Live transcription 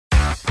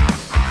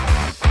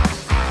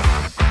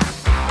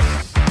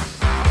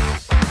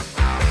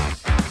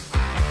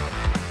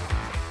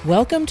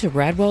Welcome to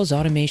Radwell's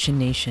Automation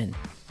Nation.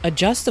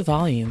 Adjust the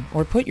volume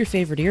or put your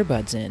favorite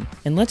earbuds in,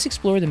 and let's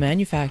explore the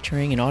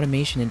manufacturing and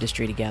automation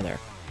industry together.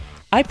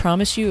 I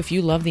promise you, if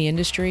you love the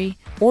industry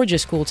or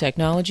just cool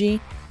technology,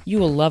 you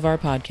will love our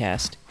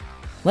podcast.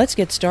 Let's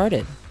get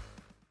started.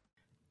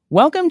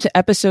 Welcome to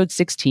episode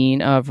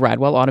 16 of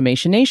Radwell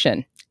Automation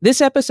Nation. This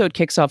episode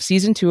kicks off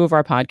season 2 of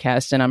our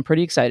podcast, and I'm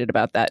pretty excited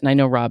about that, and I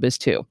know Rob is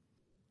too.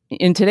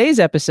 In today's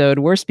episode,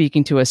 we're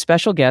speaking to a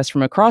special guest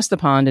from across the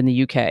pond in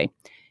the UK.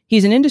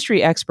 He's an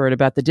industry expert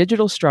about the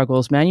digital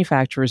struggles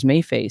manufacturers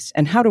may face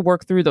and how to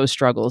work through those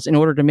struggles in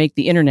order to make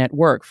the internet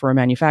work for a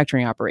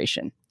manufacturing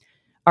operation.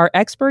 Our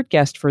expert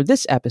guest for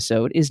this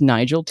episode is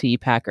Nigel T.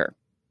 Packer.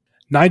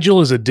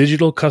 Nigel is a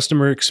digital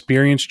customer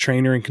experience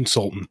trainer and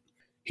consultant.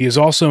 He is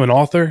also an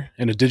author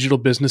and a digital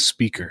business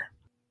speaker.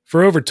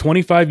 For over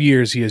 25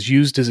 years, he has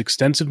used his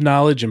extensive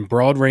knowledge and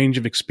broad range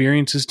of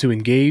experiences to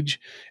engage,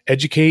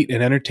 educate,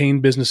 and entertain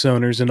business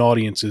owners and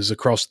audiences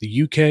across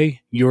the UK,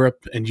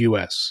 Europe, and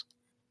US.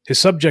 His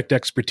subject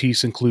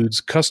expertise includes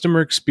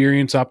customer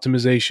experience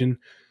optimization,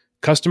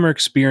 customer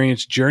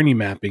experience journey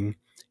mapping,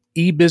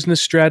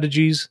 e-business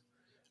strategies,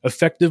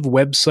 effective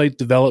website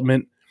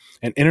development,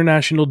 and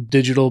international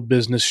digital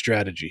business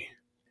strategy.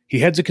 He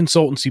heads a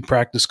consultancy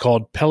practice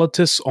called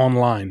Pelotis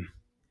Online.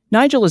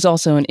 Nigel is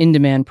also an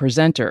in-demand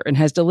presenter and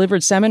has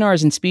delivered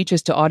seminars and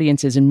speeches to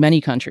audiences in many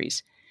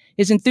countries.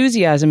 His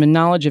enthusiasm and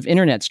knowledge of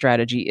internet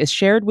strategy is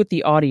shared with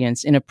the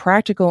audience in a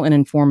practical and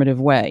informative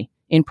way,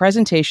 in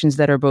presentations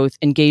that are both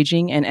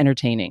engaging and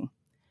entertaining.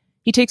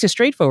 He takes a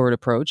straightforward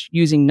approach,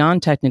 using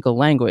non-technical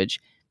language,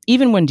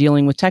 even when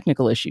dealing with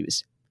technical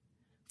issues.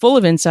 Full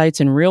of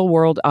insights and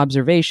real-world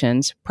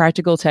observations,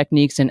 practical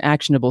techniques, and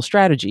actionable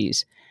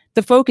strategies,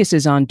 the focus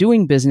is on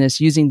doing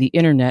business using the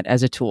internet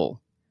as a tool.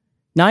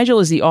 Nigel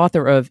is the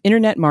author of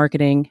Internet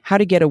Marketing: How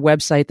to Get a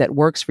Website That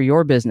Works for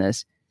Your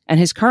Business, and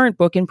his current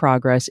book in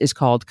progress is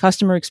called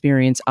Customer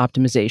Experience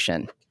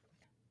Optimization.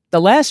 The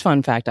last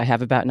fun fact I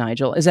have about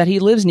Nigel is that he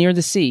lives near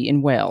the sea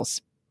in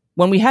Wales.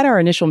 When we had our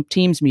initial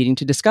Teams meeting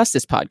to discuss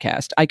this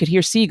podcast, I could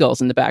hear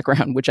seagulls in the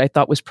background, which I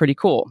thought was pretty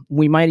cool.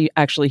 We might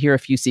actually hear a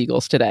few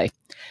seagulls today.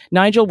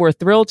 Nigel, we're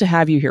thrilled to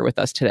have you here with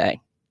us today.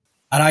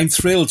 And I'm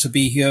thrilled to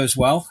be here as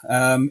well.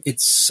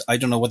 I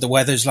don't know what the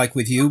weather's like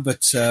with you,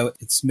 but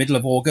it's middle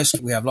of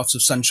August. We have lots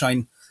of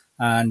sunshine,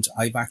 and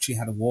I've actually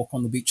had a walk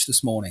on the beach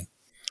this morning.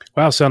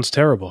 Wow, sounds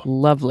terrible.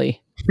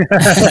 Lovely.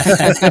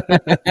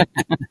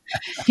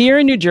 Here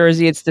in New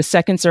Jersey, it's the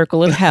second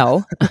circle of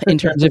hell in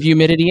terms of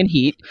humidity and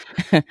heat.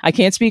 I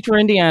can't speak for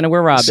Indiana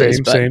where Rob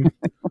is. Same.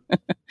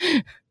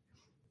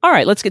 All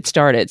right, let's get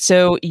started.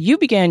 So you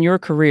began your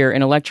career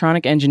in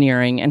electronic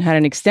engineering and had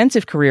an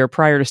extensive career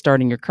prior to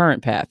starting your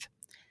current path.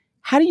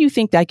 How do you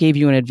think that gave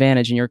you an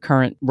advantage in your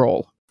current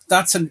role?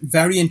 That's a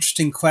very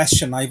interesting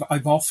question.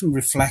 I've often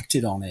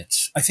reflected on it.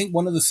 I think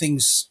one of the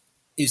things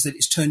is that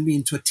it's turned me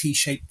into a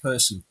T-shaped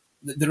person.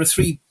 There are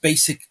 3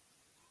 basic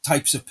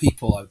types of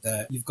people out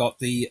there. You've got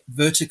the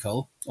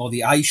vertical or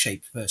the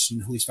I-shaped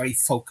person who is very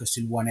focused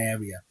in one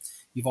area.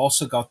 You've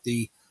also got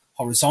the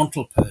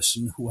horizontal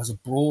person who has a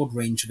broad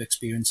range of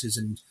experiences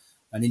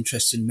and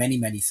interests in many,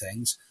 many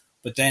things.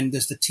 But then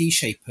there's the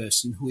T-shaped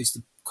person who is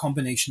the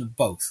combination of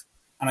both.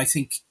 And I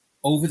think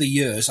over the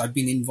years, I've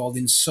been involved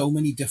in so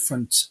many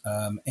different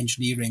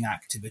engineering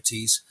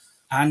activities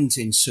and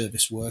in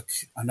service work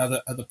and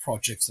other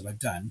projects that I've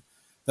done,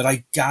 that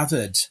I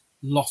gathered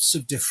lots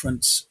of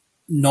different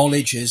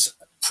knowledges,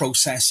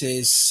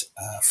 processes,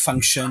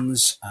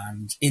 functions,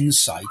 and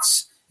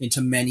insights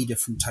into many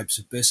different types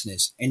of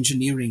business.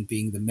 Engineering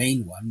being the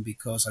main one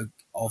because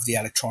of the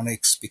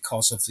electronics,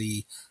 because of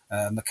the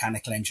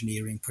mechanical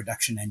engineering,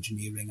 production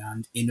engineering,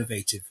 and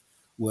innovative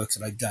work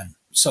that I've done.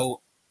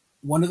 So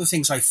one of the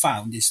things I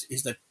found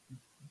is that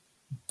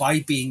by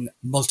being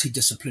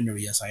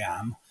multidisciplinary as I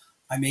am,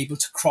 I'm able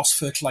to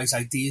cross-fertilize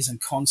ideas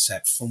and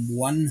concepts from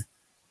one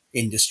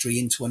industry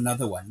into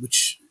another one,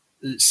 which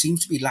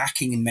seems to be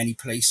lacking in many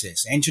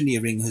places.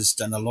 Engineering has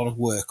done a lot of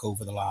work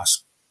over the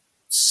last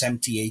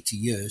 70, 80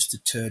 years to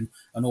turn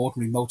an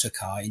ordinary motor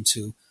car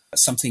into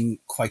something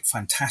quite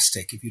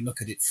fantastic. If you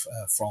look at it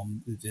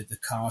from the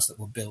cars that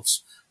were built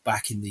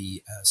back in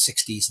the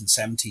 60s and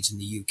 70s in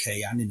the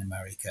UK and in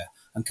America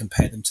and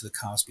compare them to the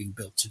cars being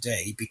built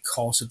today,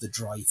 because of the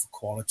drive for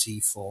quality,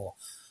 for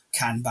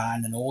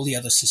Kanban and all the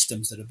other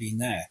systems that have been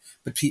there.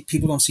 But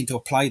people don't seem to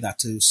apply that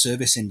to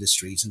service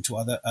industries and to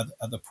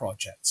other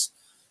projects.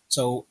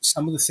 So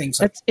some of the things...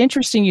 That's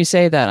interesting you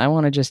say that. I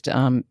want to just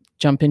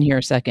jump in here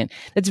a second.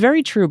 That's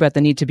very true about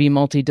the need to be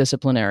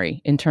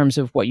multidisciplinary in terms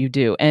of what you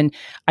do. And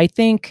I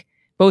think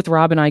both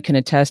Rob and I can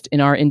attest in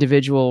our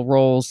individual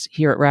roles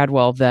here at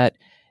Radwell that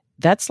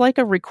that's like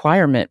a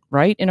requirement,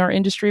 right, in our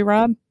industry,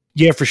 Rob?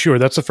 Yeah, for sure.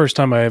 That's the first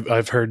time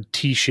I've heard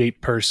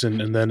T-shaped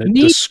person and then it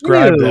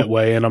described that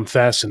way, and I'm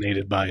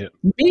fascinated by it.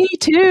 Me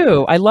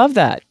too. I love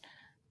that.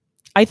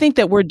 I think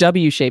that we're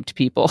W-shaped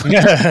people.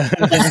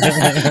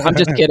 I'm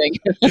just kidding.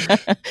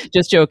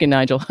 Just joking,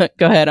 Nigel.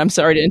 Go ahead. I'm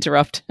sorry to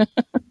interrupt.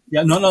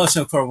 Yeah, no, it's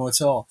no problem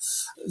at all.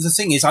 The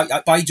thing is,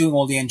 by doing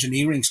all the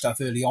engineering stuff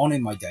early on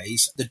in my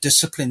days, the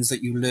disciplines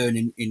that you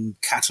learn in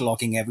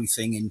cataloging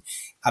everything and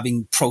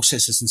having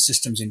processes and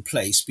systems in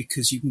place,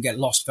 because you can get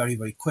lost very,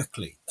 very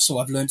quickly. So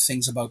I've learned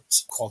things about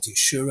quality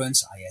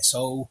assurance,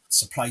 ISO,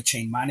 supply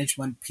chain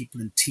management,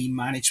 people and team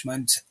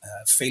management,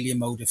 failure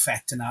mode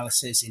effect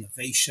analysis,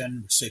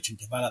 innovation, research and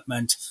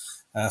development,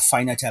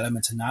 finite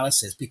element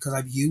analysis, because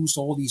I've used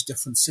all these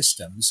different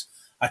systems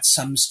at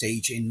some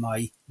stage in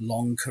my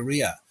long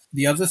career.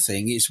 The other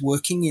thing is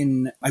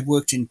I've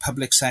worked in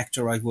public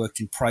sector, I've worked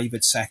in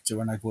private sector,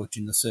 and I've worked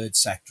in the third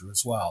sector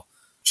as well,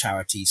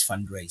 charities,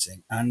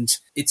 fundraising. And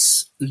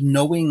it's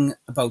knowing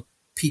about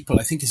people.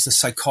 I think it's the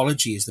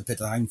psychology is the bit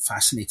that I'm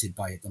fascinated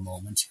by at the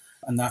moment.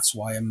 And that's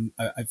why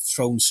I've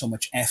thrown so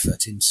much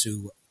effort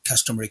into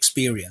customer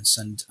experience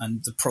and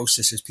the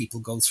processes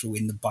people go through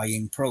in the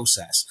buying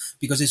process,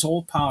 because it's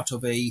all part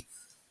of a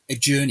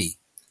journey.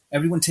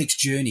 Everyone takes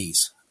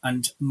journeys.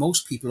 And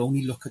most people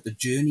only look at the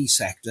journey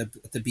sector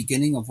at the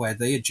beginning of where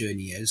their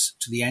journey is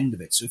to the end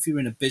of it. So if you're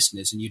in a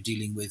business and you're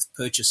dealing with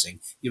purchasing,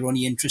 you're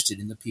only interested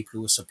in the people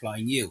who are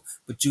supplying you.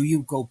 But do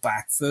you go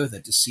back further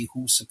to see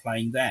who's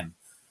supplying them?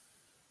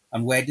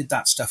 And where did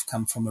that stuff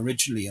come from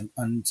originally?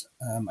 And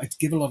I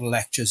give a lot of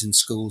lectures in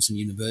schools and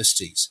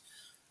universities.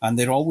 And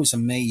they're always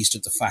amazed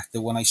at the fact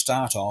that when I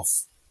start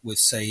off with,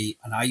 say,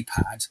 an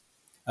iPad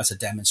as a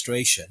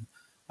demonstration,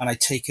 and I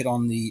take it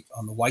on the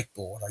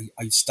whiteboard,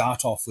 I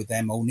start off with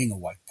them owning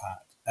an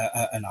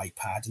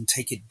iPad, and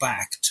take it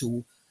back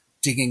to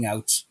digging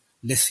out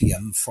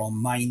lithium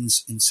from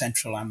mines in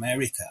Central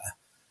America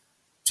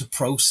to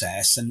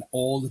process, and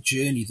all the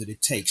journey that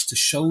it takes to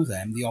show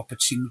them the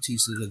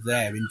opportunities that are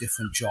there in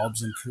different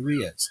jobs and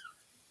careers.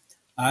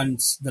 And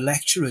the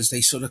lecturers,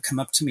 they sort of come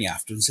up to me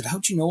after and said, "How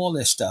do you know all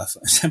this stuff?"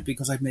 I said,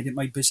 "Because I've made it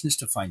my business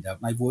to find out,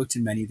 and I've worked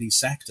in many of these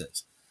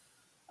sectors."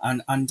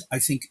 And I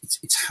think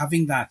it's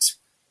having that,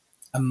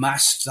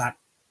 amassed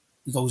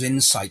those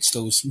insights,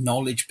 those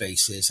knowledge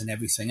bases and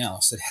everything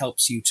else that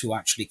helps you to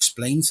actually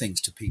explain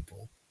things to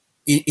people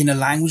in a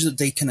language that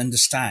they can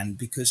understand,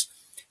 because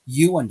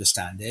you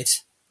understand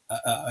it.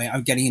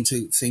 I'm getting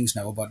into things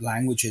now about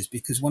languages,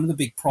 because one of the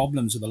big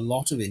problems of a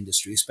lot of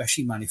industry,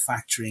 especially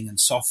manufacturing and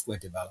software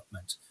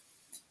development,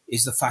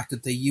 is the fact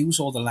that they use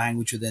all the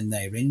language within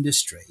their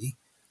industry.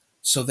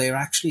 So they're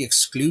actually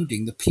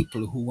excluding the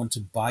people who want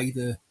to buy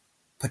the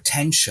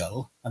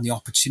potential and the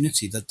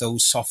opportunity that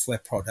those software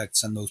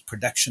products and those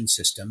production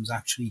systems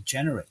actually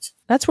generate.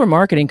 That's where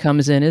marketing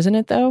comes in, isn't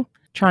it, though?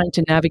 Trying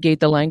to navigate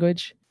the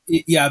language.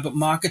 Yeah, but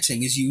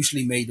marketing is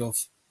usually made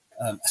of,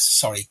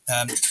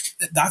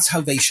 that's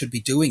how they should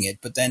be doing it.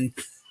 But then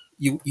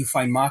you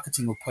find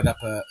marketing will put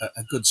up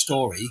a good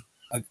story,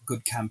 a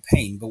good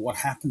campaign. But what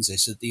happens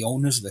is that the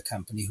owners of the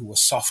company, who are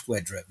software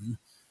driven,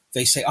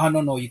 they say, "Oh,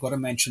 no, you've got to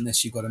mention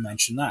this, you've got to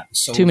mention that."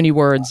 So, too many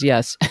words,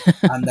 yes.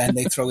 And then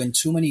they throw in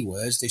too many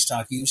words. They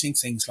start using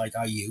things like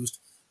I used,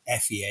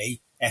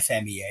 FEA,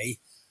 FMEA.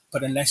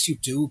 But unless you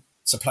do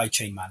supply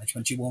chain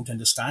management, you won't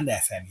understand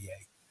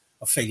FMEA,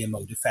 or failure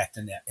mode effect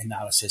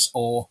analysis,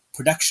 or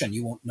production.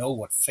 You won't know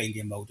what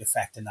failure mode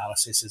effect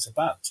analysis is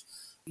about.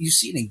 You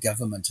see it in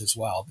government as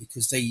well,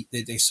 because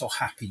they're so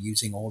happy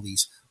using all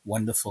these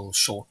wonderful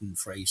shortened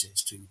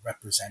phrases to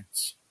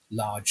represent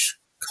large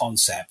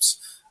concepts.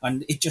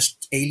 And it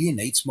just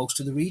alienates most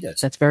of the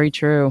readers. That's very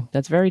true.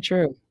 That's very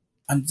true.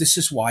 And this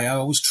is why I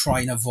always try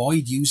and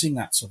avoid using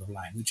that sort of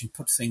language and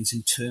put things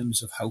in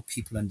terms of how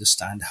people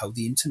understand how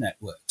the internet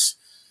works.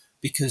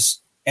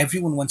 Because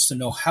everyone wants to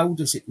know, how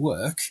does it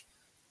work?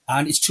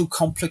 And it's too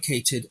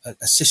complicated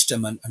a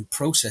system and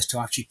process to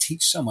actually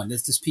teach someone.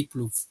 There's people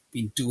who've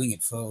been doing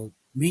it for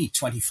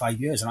 25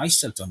 years, and I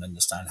still don't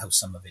understand how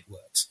some of it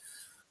works.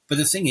 But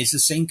the thing is, the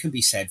same can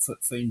be said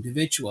for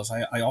individuals.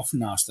 I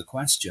often ask the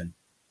question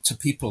to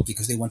people,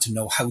 because they want to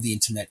know how the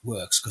internet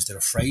works, because they're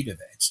afraid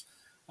of it.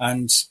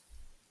 And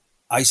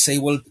I say,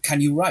 "Well,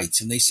 can you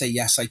write?" And they say,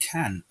 "Yes, I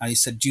can." I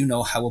said, "Do you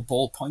know how a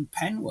ballpoint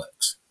pen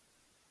works?"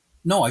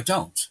 "No, I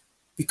don't."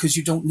 Because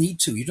you don't need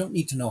to. You don't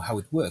need to know how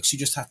it works. You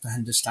just have to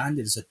understand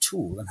it as a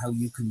tool and how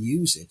you can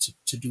use it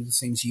to do the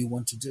things you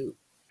want to do.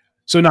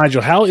 So,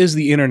 Nigel, how is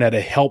the internet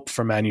a help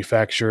for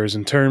manufacturers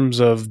in terms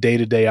of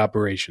day-to-day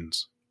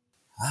operations?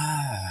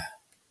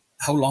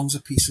 How long's a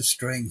piece of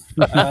string?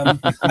 I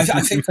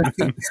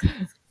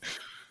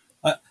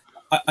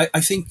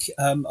think,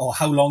 or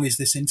how long is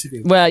this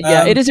interview? Well,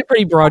 yeah, it is a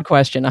pretty broad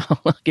question.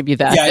 I'll give you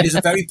that. Yeah, it is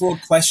a very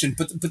broad question.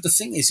 But the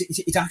thing is,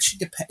 it actually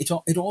depends.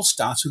 It all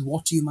starts with,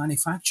 what do you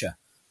manufacture?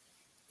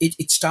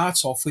 It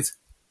starts off with,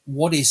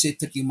 what is it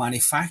that you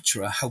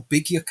manufacture, how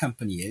big your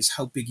company is,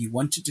 how big you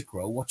want it to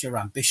grow, what your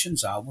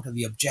ambitions are, what are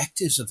the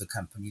objectives of the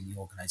company, the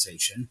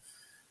organization,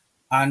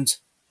 and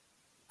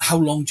how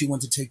long do you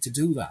want to take to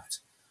do that?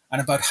 And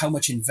about how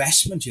much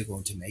investment you're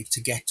going to make to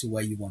get to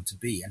where you want to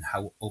be, and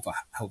how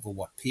over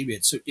what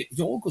period. So it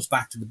all goes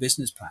back to the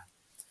business plan.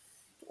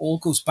 It all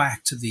goes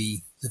back to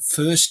the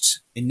first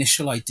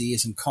initial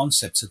ideas and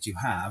concepts that you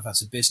have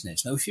as a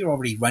business. Now, if you're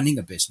already running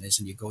a business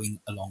and you're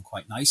going along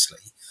quite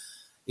nicely,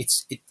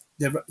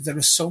 there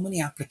are so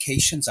many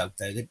applications out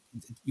there that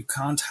you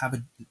can't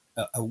have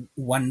a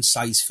one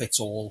size fits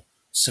all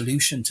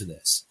solution to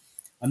this.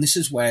 And this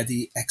is where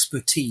the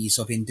expertise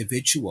of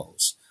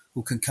individuals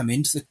who can come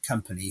into the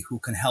company, who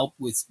can help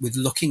with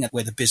looking at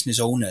where the business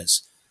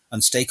owners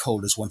and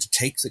stakeholders want to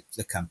take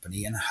the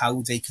company and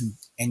how they can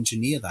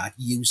engineer that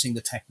using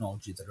the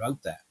technology that are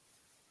out there.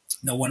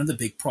 Now, one of the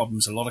big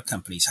problems a lot of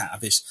companies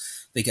have is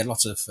they get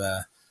lots of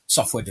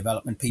software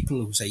development people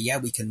who say, yeah,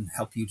 we can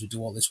help you to do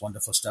all this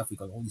wonderful stuff. We've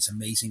got all these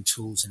amazing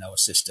tools in our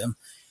system.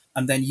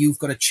 And then you've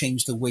got to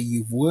change the way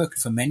you've worked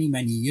for many,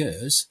 many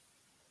years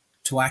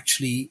to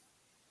actually,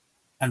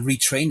 and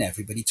retrain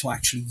everybody to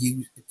actually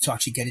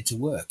get it to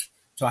work,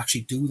 to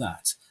actually do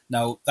that.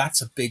 Now,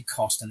 that's a big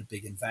cost and a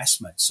big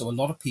investment. So a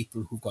lot of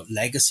people who've got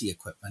legacy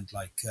equipment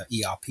like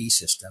ERP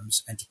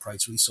systems,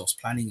 enterprise resource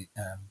planning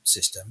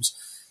systems,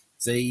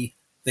 they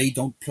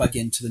don't plug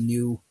into the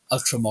new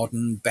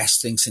ultra-modern,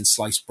 best thing since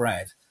sliced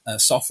bread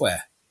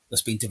software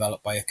that's been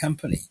developed by a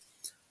company.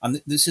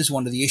 And this is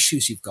one of the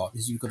issues you've got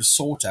to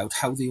sort out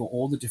how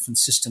all the different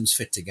systems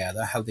fit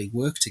together, how they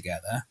work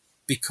together,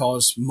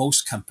 because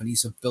most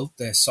companies have built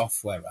their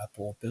software up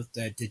or built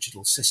their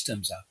digital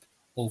systems up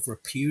over a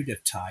period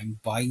of time,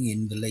 buying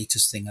in the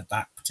latest thing at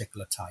that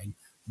particular time,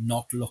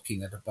 not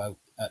looking at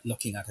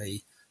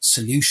a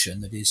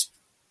solution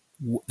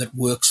that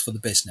works for the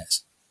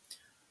business.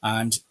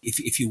 And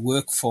if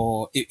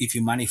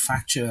you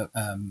manufacture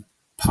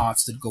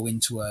parts that go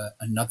into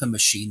another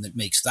machine that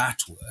makes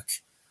that work,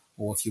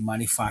 or if you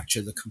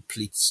manufacture the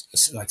complete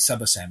like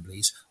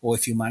sub-assemblies, or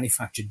if you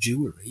manufacture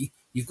jewelry,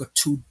 you've got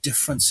two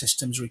different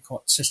system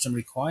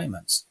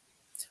requirements.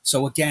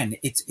 So again,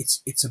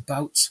 it's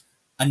about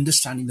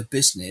understanding the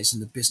business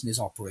and the business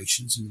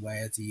operations and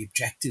where the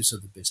objectives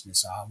of the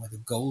business are, where the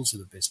goals of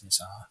the business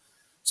are,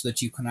 so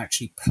that you can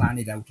actually plan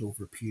it out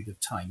over a period of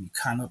time. You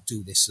cannot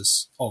do this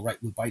as, all right,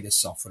 we'll buy this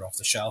software off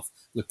the shelf,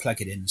 we'll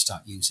plug it in and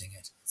start using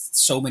it.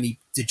 So many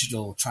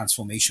digital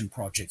transformation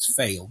projects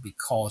fail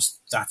because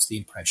that's the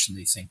impression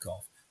they think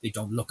of. They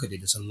don't look at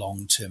it as a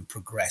long-term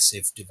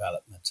progressive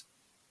development.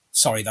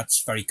 Sorry,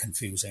 that's very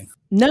confusing.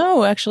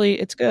 No, actually,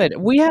 it's good.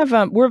 We have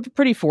we're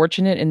pretty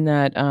fortunate in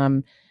that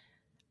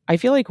I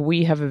feel like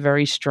we have a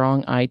very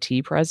strong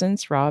IT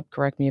presence. Rob,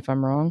 correct me if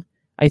I'm wrong.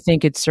 I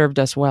think it's served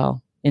us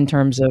well in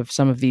terms of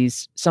some of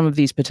these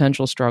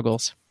potential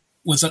struggles.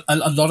 Was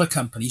a lot of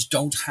companies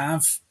don't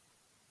have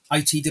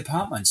IT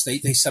departments. They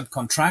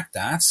subcontract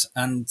that,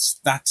 and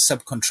that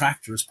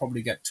subcontractor has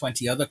probably got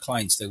 20 other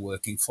clients they're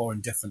working for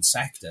in different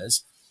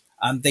sectors,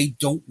 and they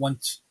don't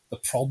want the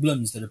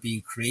problems that are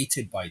being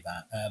created by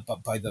that,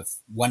 but by the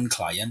one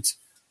client,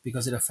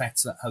 because it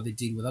affects how they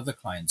deal with other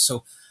clients.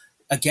 So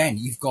again,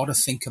 you've got to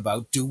think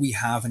about, do we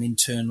have an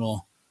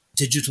internal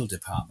digital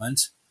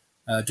department?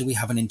 Do we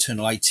have an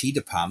internal IT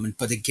department?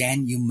 But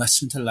again, you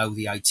mustn't allow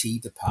the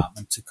IT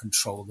department to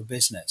control the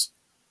business.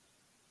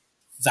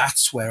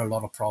 That's where a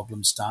lot of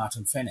problems start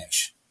and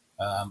finish.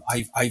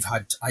 I've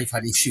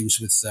had issues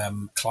with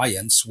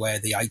clients where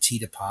the IT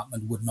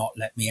department would not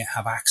let me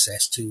have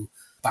access to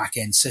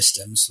back-end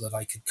systems so that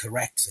I could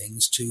correct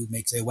things to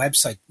make their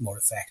website more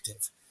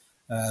effective.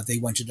 They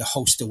wanted to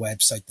host a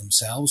website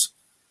themselves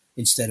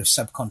instead of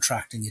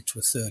subcontracting it to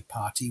a third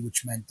party,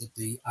 which meant that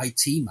the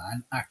IT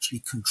man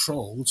actually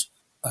controlled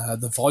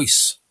the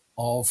voice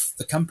of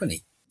the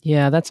company.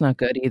 Yeah, that's not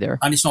good either.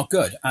 And it's not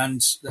good.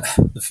 And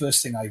the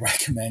first thing I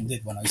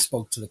recommended when I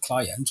spoke to the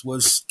client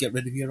was get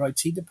rid of your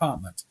IT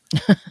department.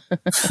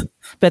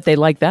 Bet they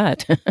like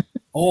that.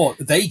 Oh,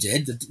 they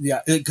did.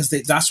 Yeah, because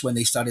that's when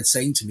they started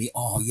saying to me,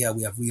 oh, yeah,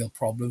 we have real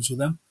problems with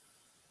them.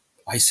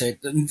 I said,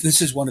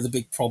 this is one of the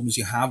big problems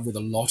you have with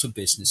a lot of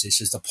businesses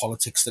is the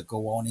politics that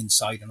go on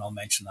inside. And I'll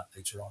mention that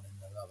later on in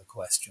another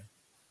question.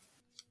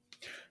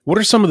 What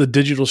are some of the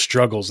digital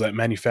struggles that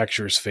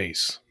manufacturers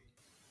face?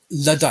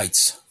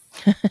 Luddites.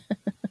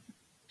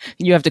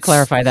 You have to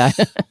clarify that.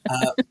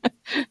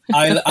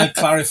 I'll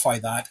clarify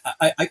that.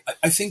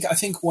 I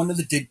think one of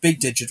the big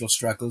digital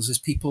struggles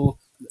is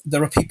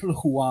there are people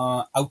who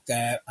are out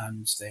there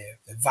and they're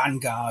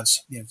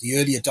vanguards. The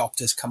early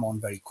adopters come on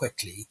very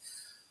quickly,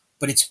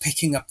 but it's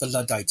picking up the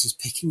Luddites, it's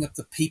picking up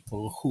the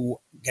people who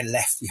get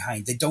left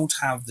behind. They don't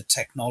have the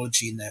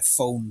technology in their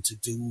phone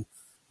to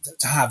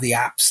have the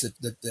apps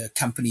that the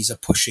companies are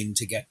pushing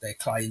to get their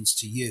clients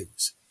to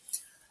use.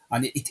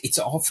 And it's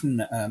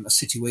often a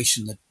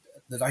situation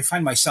that I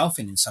find myself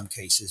in some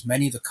cases.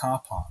 Many of the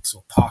car parks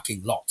or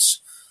parking lots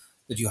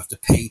that you have to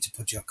pay to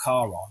put your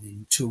car on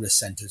in tourist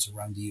centres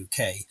around the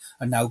UK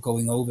are now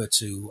going over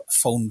to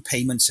phone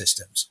payment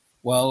systems.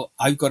 Well,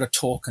 I've got a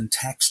talk and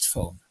text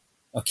phone,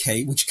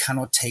 okay, which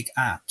cannot take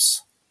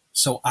apps.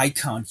 So I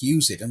can't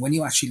use it. And when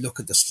you actually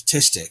look at the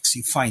statistics,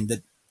 you find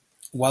that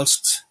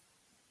whilst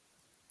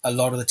a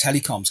lot of the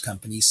telecoms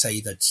companies say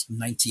that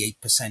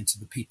 98% of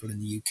the people in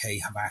the UK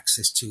have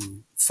access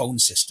to phone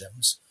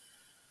systems,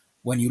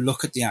 when you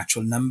look at the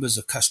actual numbers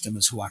of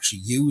customers who actually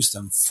use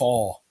them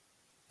for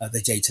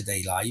their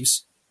day-to-day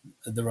lives,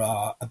 there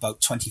are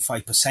about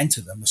 25%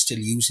 of them are still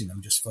using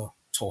them just for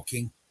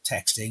talking,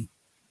 texting,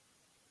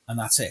 and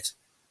that's it.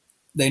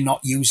 they're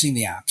not using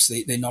the apps.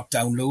 They're not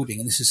downloading.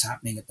 And this is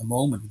happening at the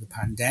moment with the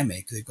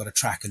pandemic. They've got a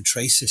track and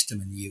trace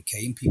system in the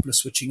UK and people are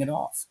switching it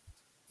off.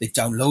 They've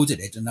downloaded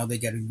it and now they're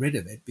getting rid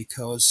of it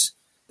because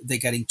they're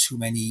getting too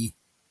many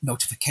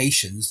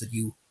notifications that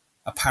you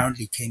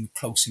apparently came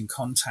close in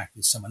contact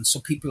with someone. So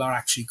people are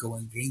actually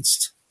going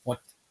against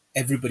what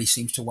everybody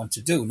seems to want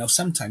to do. Now,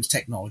 sometimes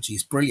technology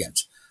is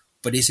brilliant,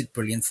 but is it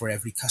brilliant for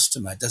every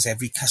customer? Does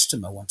every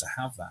customer want to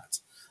have that?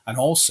 And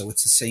also,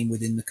 it's the same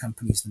within the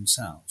companies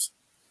themselves.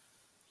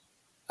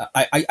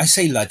 I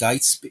say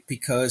Luddites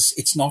because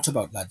it's not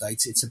about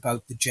Luddites. It's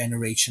about the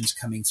generations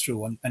coming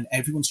through, and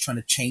everyone's trying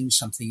to change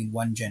something in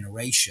one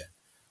generation,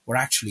 where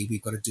actually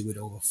we've got to do it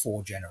over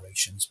 4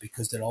 generations,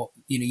 because they're all,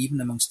 even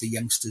amongst the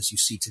youngsters you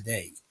see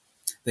today,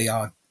 they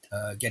are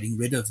getting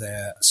rid of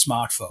their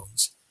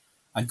smartphones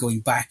and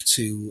going back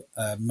to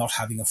not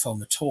having a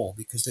phone at all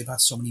because they've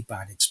had so many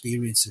bad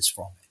experiences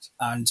from it.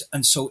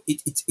 And so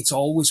it's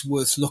always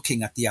worth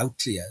looking at the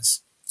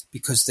outliers,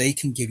 because they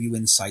can give you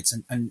insights.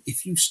 And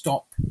if you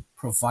stop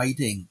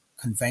providing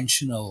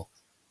conventional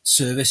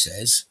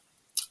services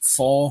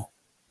for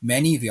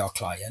many of your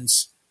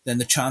clients, then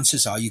the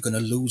chances are you're going to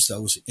lose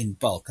those in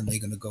bulk and they're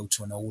going to go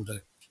to an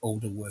older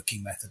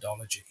working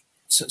methodology.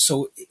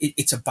 So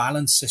it's a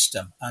balanced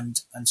system.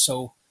 And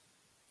so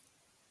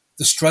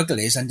the struggle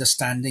is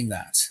understanding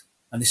that.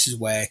 And this is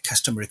where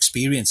customer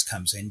experience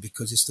comes in,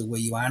 because it's the way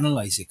you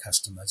analyze your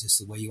customers. It's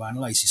the way you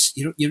analyze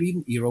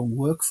your own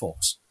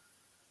workforce.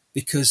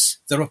 Because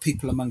there are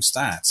people amongst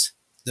that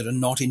are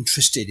not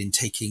interested in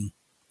taking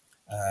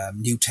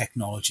new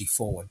technology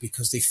forward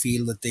because they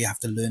feel that they have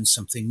to learn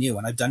something new.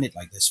 And I've done it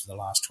like this for the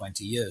last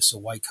 20 years. So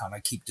why can't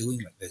I keep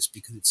doing like this?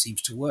 Because it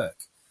seems to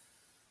work.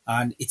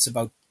 And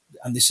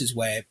this is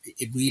where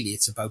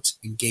it's about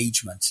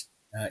engagement.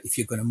 If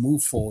you're going to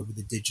move forward with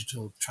the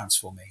digital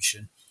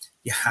transformation,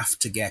 you have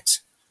to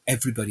get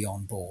everybody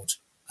on board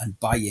and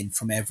buy-in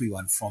from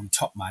everyone, from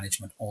top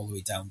management all the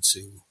way down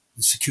to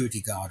the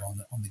security guard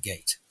on the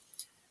gate.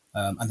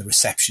 And the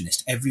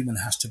receptionist. Everyone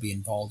has to be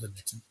involved in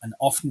it. And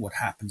often what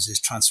happens is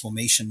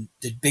transformation,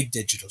 the big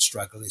digital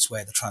struggle is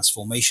where the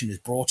transformation is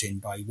brought in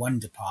by one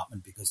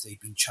department because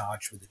they've been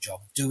charged with the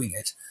job of doing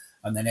it.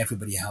 And then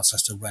everybody else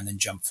has to run and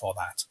jump for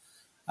that.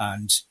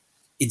 And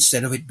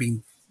instead of it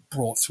being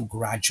brought through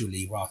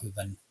gradually rather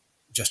than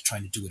just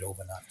trying to do it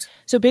overnight.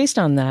 So based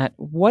on that,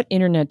 what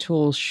internet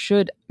tools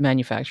should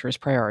manufacturers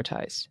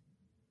prioritize,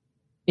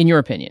 in your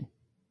opinion?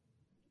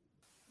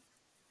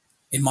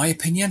 In my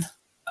opinion,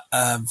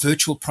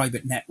 virtual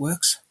private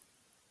networks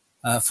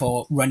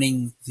for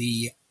running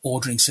the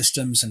ordering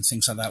systems and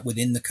things like that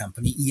within the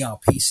company,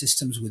 ERP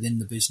systems within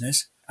the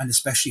business, and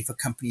especially if a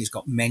company has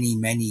got many,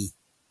 many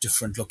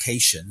different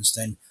locations,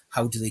 then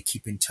how do they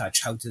keep in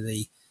touch? How do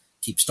they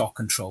keep stock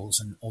controls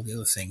and all the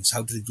other things?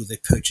 How do they do their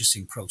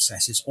purchasing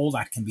processes? All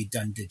that can be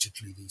done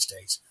digitally these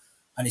days.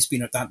 And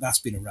that's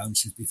been around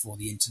since before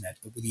the internet.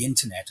 But with the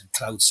internet and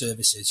cloud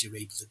services, you're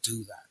able to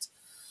do that.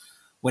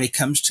 When it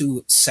comes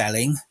to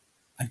selling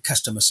and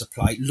customer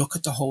supply, look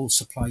at the whole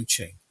supply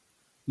chain.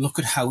 Look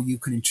at how you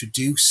can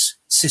introduce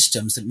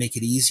systems that make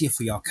it easier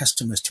for your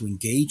customers to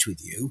engage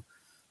with you,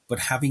 but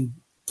having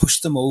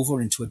pushed them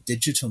over into a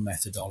digital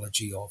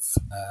methodology of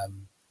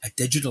a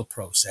digital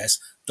process,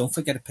 don't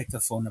forget to pick the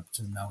phone up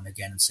to them now and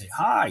again and say,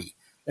 "Hi,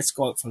 let's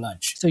go out for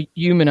lunch." So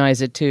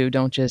humanize it too.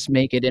 Don't just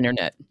make it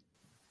internet.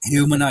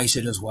 Humanize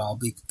it as well,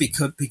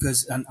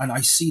 because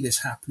I see this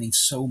happening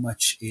so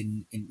much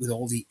in with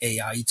all the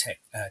AI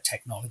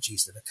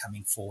technologies that are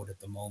coming forward at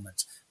the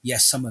moment.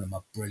 Yes, some of them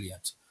are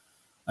brilliant,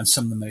 and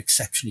some of them are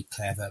exceptionally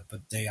clever,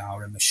 but they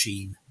are a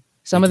machine.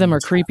 Some of them are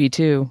creepy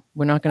too.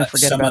 We're not going to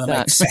forget about that. Some of them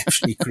are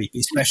exceptionally creepy,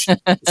 especially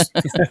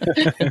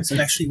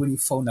when you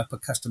phone up a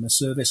customer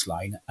service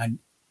line, and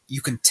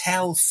you can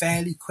tell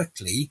fairly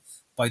quickly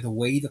by the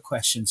way the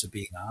questions are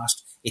being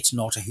asked, it's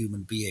not a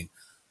human being.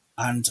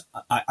 And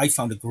I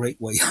found a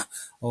great way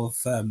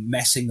of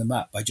messing them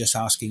up by just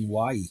asking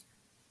why.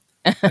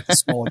 Like a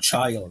small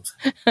child.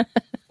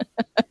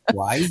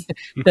 Why?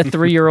 The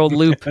 3-year-old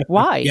loop.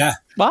 Why? Yeah.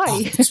 Why?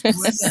 Oh, it's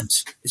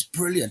brilliant. It's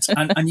brilliant.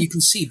 And you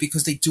can see,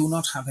 because they do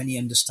not have any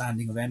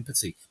understanding of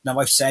empathy. Now,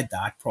 I've said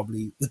that,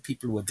 probably the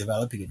people who are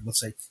developing it will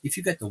say, if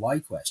you get the why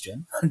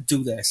question,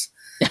 do this.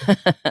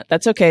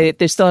 That's okay.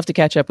 They still have to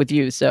catch up with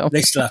you. So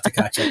they still have to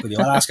catch up with you.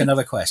 I'll ask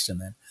another question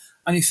then.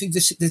 And I think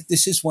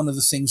this is one of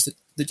the things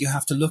that you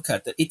have to look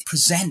at, that it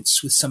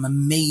presents with some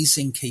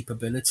amazing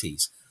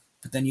capabilities.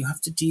 But then you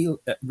have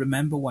to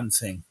remember one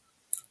thing.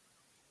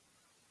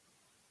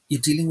 You're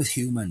dealing with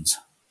humans.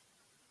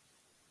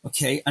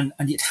 Okay? And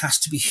it has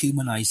to be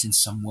humanized in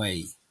some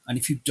way. And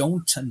if you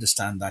don't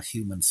understand that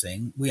human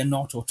thing, we are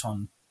not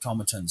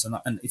automatons.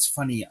 And it's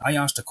funny, I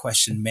asked a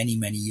question many,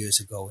 many years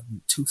ago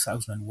in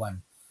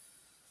 2001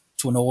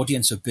 to an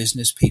audience of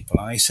business people.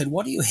 And I said,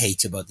 "What do you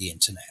hate about the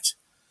internet?"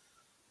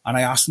 And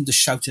I asked them to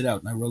shout it out,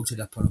 and I wrote it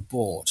up on a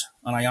board.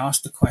 And I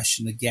asked the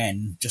question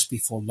again just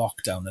before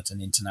lockdown at an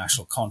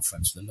international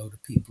conference with a load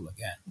of people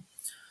again.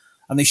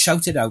 And they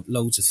shouted out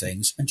loads of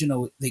things. And,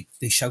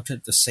 they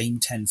shouted the same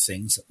 10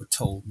 things that were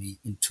told me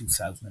in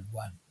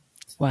 2001.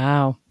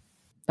 Wow.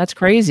 That's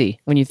crazy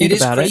when you think It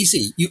is about it.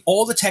 crazy.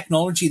 All the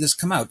technology that's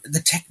come out,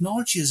 the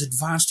technology has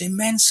advanced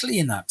immensely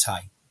in that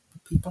time.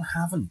 But people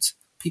haven't.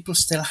 People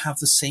still have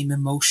the same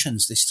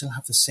emotions. They still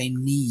have the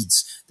same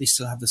needs. They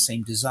still have the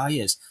same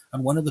desires.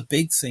 And one of the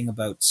big thing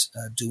about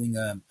doing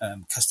a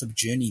customer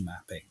journey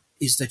mapping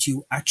is that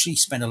you actually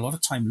spend a lot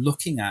of time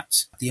looking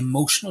at the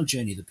emotional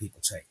journey that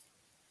people take.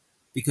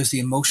 Because the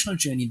emotional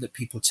journey that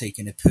people take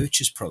in a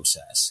purchase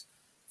process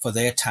for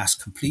their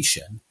task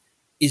completion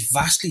is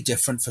vastly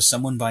different for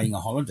someone buying a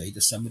holiday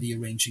to somebody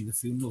arranging the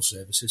funeral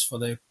services for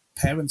their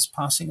parents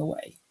passing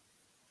away.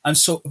 And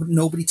so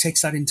nobody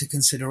takes that into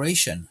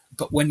consideration.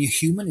 But when your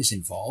human is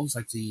involved,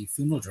 like the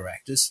funeral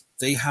directors,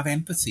 they have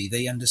empathy.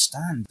 They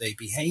understand. They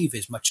behave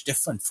is much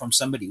different from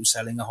somebody who's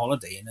selling a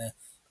holiday in a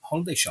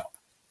holiday shop,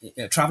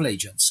 travel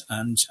agents.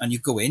 And you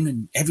go in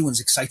and everyone's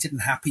excited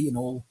and happy and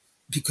all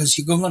because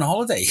you're going on a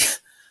holiday.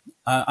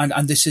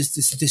 And this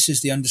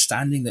is the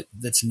understanding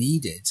that's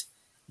needed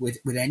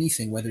with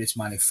anything, whether it's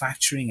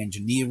manufacturing,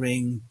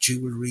 engineering,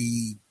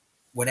 jewelry,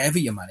 whatever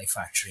you're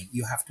manufacturing.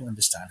 You have to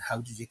understand,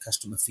 how did your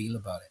customer feel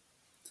about it?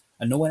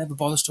 And no one ever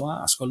bothers to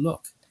ask or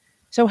look.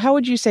 So how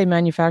would you say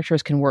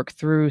manufacturers can work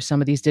through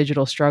some of these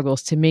digital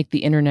struggles to make the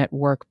internet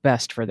work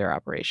best for their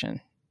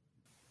operation?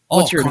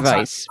 What's your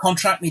advice?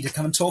 Contract me to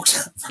come and talk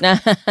to them.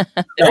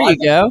 There you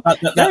go.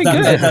 Very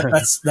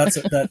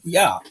good.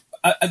 Yeah.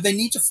 They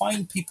need to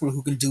find people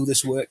who can do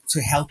this work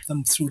to help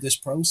them through this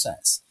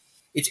process.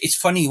 It's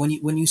funny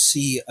when you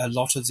see a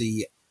lot of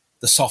the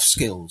soft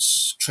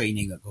skills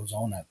training that goes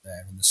on out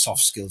there and the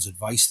soft skills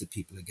advice that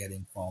people are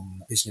getting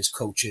from business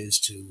coaches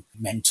to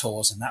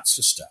mentors and that sort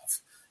of stuff.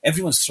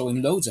 Everyone's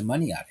throwing loads of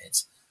money at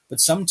it, but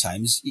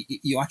sometimes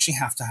you actually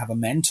have to have a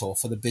mentor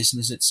for the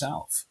business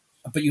itself.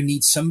 But you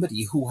need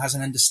somebody who has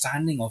an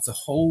understanding of the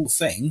whole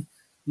thing,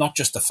 not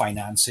just the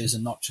finances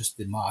and not just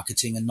the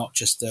marketing and not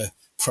just the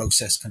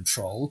process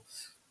control,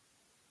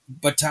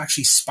 but to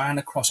actually span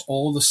across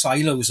all the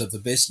silos of the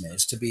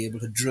business to be able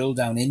to drill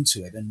down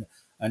into it and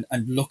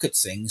look at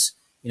things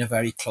in a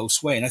very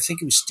close way. And I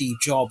think it was Steve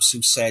Jobs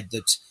who said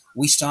that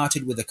we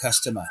started with a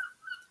customer.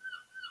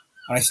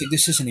 And I think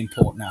this is an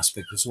important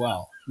aspect as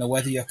well. Now,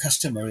 whether your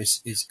customer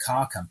is a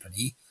car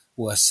company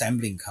who are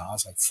assembling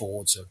cars like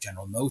Ford's or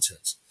General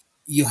Motors,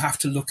 you have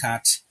to look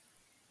at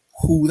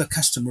who the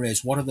customer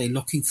is. What are they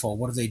looking for?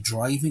 What are they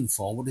driving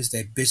for? What is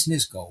their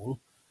business goal?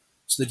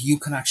 So that you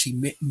can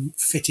actually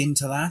fit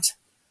into that,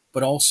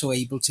 but also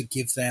able to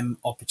give them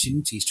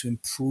opportunities to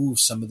improve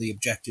some of the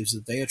objectives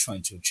that they are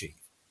trying to achieve.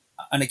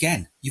 And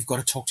again, you've got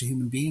to talk to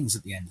human beings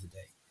at the end of the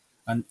day.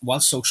 And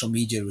while social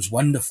media is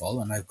wonderful,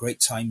 and I have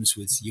great times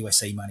with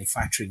USA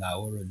Manufacturing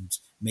Hour and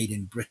Made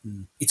in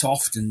Britain, it's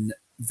often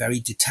very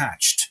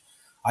detached.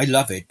 I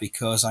love it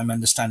because I'm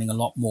understanding a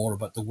lot more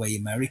about the way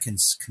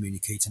Americans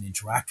communicate and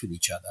interact with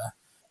each other.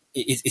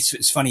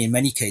 It's funny, in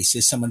many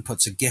cases, someone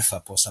puts a GIF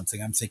up or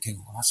something, I'm thinking,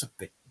 well, that's a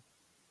bit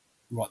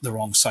the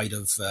wrong side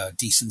of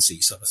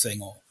decency sort of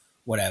thing or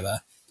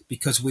whatever,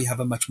 because we have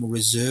a much more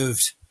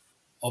reserved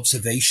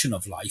observation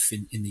of life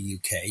in the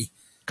UK.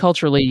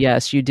 Culturally,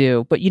 yes, you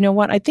do. But you know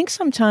what? I think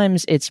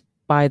sometimes it's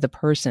by the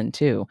person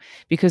too,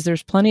 because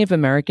there's plenty of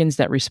Americans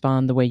that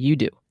respond the way you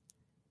do.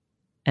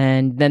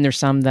 And then there's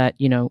some that,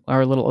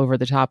 are a little over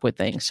the top with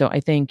things. So I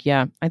think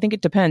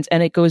it depends.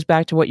 And it goes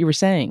back to what you were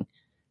saying.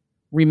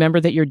 Remember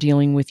that you're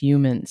dealing with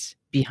humans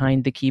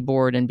behind the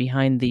keyboard and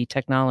behind the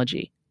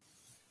technology.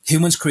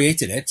 Humans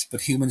created it,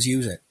 but humans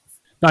use it.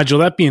 Nigel,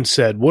 that being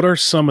said, what are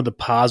some of the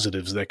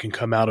positives that can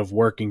come out of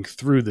working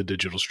through the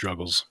digital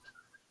struggles?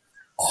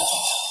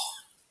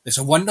 There's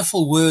a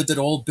wonderful word that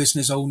all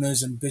business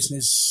owners and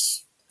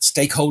business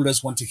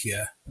stakeholders want to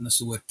hear, and that's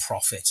the word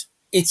profit.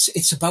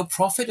 It's about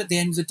profit at the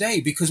end of the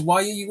day, because why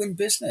are you in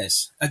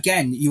business?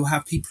 Again, you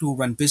have people who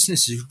run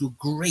businesses who do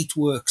great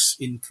works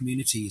in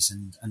communities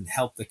and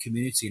help the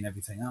community and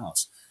everything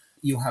else.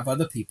 You have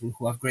other people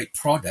who have great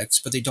products,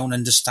 but they don't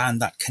understand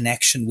that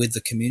connection with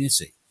the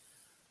community.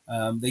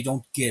 They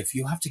don't give.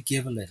 You have to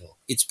give a little.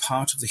 It's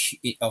part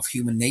of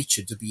human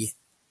nature to be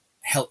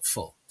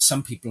helpful.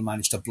 Some people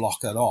manage to block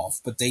that off,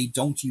 but they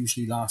don't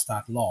usually last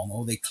that long,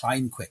 or they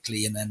climb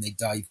quickly and then they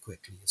dive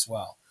quickly as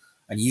well.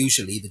 And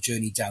usually the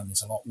journey down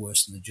is a lot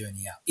worse than the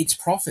journey up. It's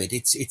profit.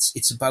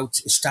 It's about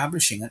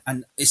establishing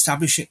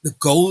the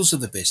goals of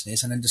the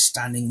business and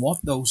understanding what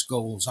those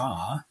goals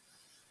are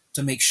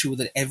to make sure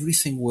that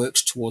everything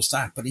works towards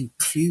that, but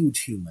include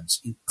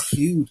humans,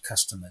 include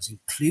customers,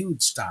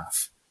 include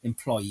staff,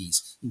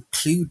 employees,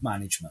 include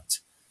management.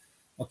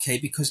 Okay,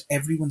 because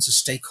everyone's a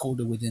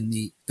stakeholder within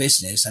the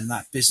business, and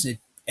that business,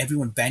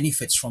 everyone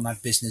benefits from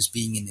that business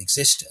being in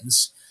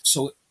existence.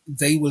 So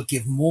they will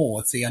give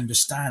more if they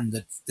understand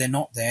that they're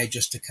not there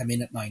just to come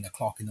in at 9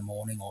 o'clock in the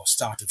morning or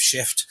start of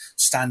shift,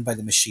 stand by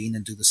the machine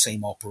and do the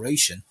same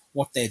operation.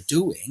 What they're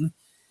doing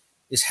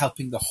is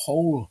helping the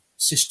whole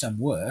system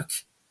work.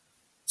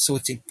 So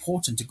it's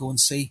important to go and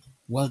say,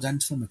 well done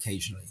to them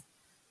occasionally,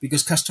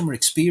 because customer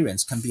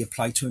experience can be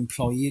applied to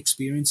employee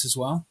experience as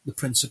well. The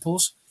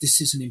principles, this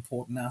is an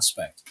important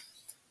aspect.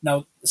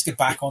 Now, let's get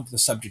back onto the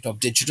subject of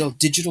digital.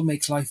 Digital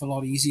makes life a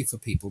lot easier for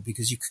people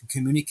because you can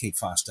communicate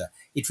faster.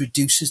 It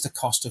reduces the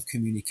cost of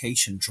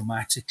communication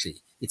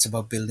dramatically. It's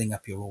about building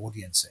up your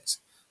audiences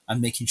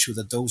and making sure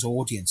that those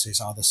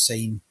audiences are the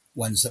same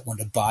ones that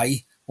want to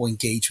buy or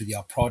engage with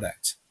your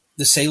product.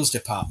 The sales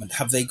department,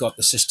 have they got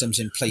the systems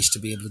in place to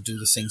be able to do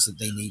the things that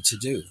they need to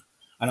do?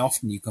 And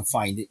often you can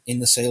find it in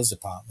the sales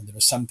department, there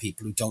are some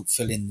people who don't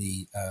fill in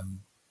the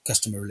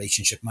customer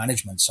relationship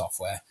management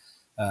software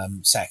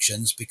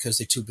sections because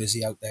they're too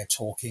busy out there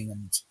talking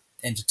and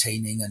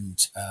entertaining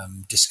and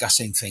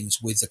discussing things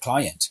with the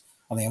client,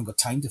 and they haven't got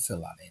time to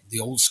fill that in, the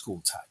old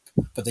school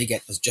type. But they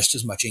get just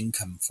as much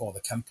income for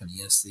the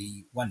company as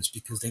the ones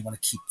because they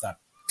want to keep that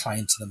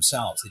client to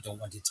themselves. They don't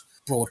want it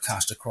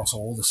broadcast across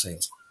all the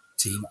sales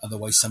team,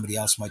 otherwise somebody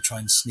else might try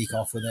and sneak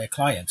off with their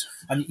client.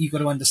 And you've got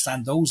to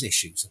understand those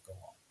issues that go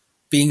on.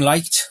 Being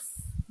liked,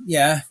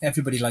 yeah,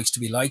 everybody likes to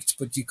be liked,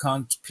 but you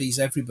can't please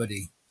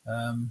everybody.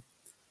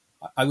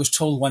 I was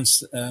told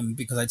once,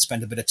 because I'd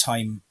spent a bit of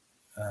time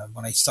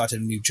when I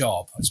started a new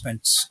job, I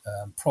spent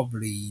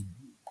probably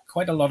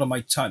quite a lot of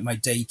my time, my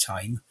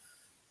daytime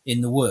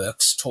in the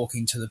works,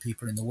 talking to the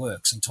people in the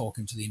works and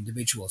talking to the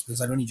individuals, because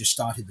I'd only just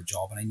started the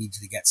job and I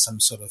needed to get some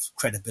sort of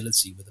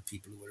credibility with the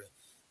people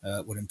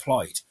who were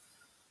employed.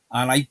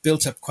 And I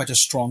built up quite a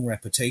strong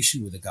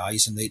reputation with the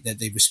guys, and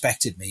they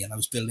respected me, and I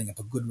was building up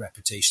a good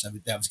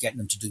reputation. I was getting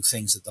them to do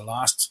things that the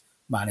last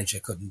manager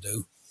couldn't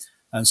do.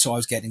 And so I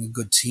was getting a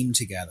good team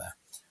together.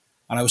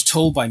 And I was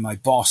told by my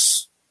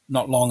boss,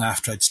 not long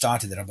after I'd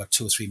started there, about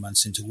 2 or 3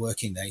 months into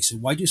working there, he said,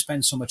 "Why do you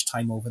spend so much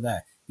time over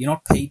there? You're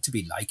not paid to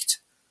be liked."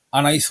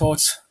 And I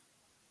thought,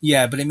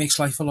 yeah, but it makes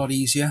life a lot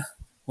easier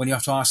when you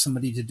have to ask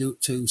somebody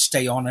to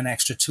stay on an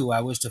extra 2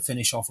 hours to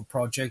finish off a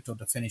project or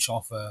to finish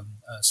off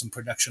some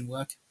production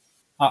work.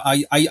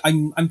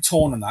 I'm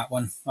torn on that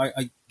one.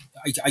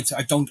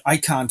 I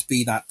can't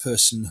be that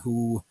person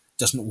who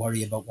doesn't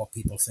worry about what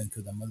people think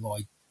of them. Although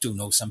I do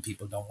know some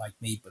people don't like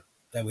me, but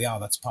there we are.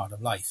 That's part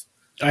of life.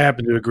 I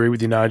happen to agree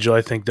with you, Nigel.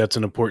 I think that's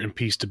an important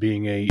piece to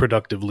being a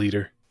productive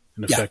leader,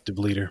 an effective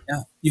leader.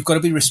 Yeah, you've got to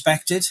be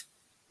respected.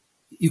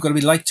 You've got to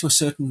be liked to a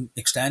certain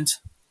extent,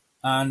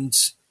 and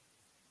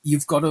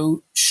you've got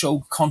to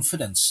show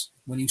confidence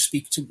when you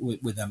speak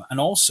with them. And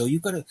also,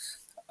 you've got to.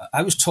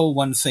 I was told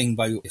one thing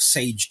by a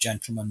sage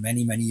gentleman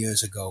many, many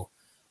years ago: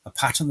 a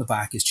pat on the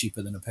back is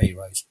cheaper than a pay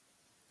rise,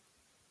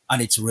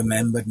 and it's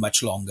remembered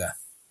much longer.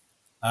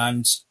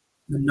 And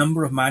the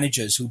number of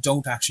managers who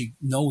don't actually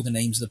know the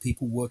names of the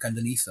people who work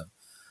underneath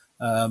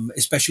them,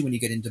 especially when you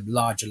get into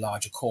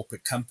larger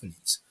corporate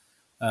companies.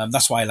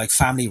 That's why I like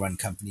family-run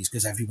companies,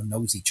 because everyone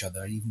knows each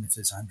other, even if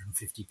there's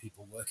 150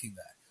 people working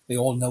there. They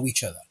all know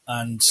each other,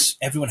 and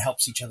everyone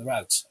helps each other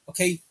out.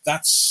 Okay,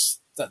 that's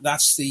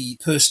the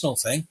personal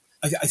thing.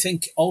 I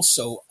think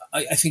also,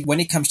 I think when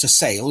it comes to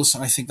sales,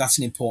 and I think that's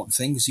an important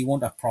thing, because you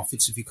won't have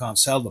profits if you can't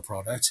sell the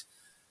product.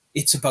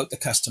 It's about the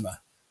customer,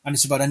 and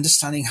it's about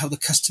understanding how the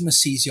customer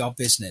sees your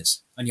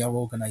business and your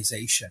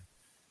organization,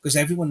 because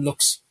everyone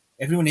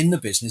in the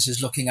business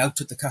is looking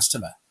out at the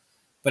customer.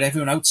 But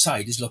everyone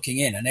outside is looking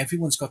in, and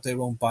everyone's got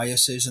their own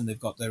biases, and they've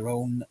got their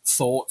own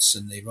thoughts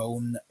and their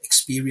own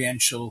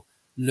experiential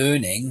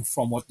learning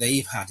from what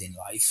they've had in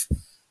life.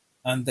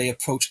 And they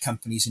approach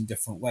companies in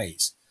different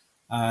ways.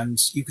 And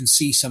you can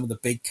see some of the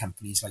big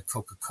companies like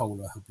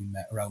Coca-Cola, who've been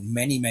around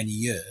many, many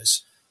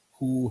years,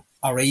 who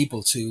are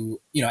able to,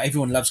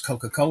 everyone loves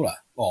Coca-Cola.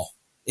 Or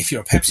if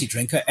you're a Pepsi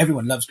drinker,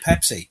 everyone loves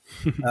Pepsi.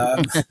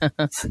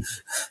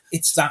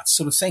 It's that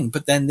sort of thing.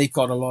 But then they've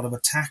got a lot of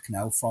attack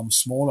now from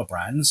smaller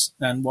brands.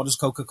 And what does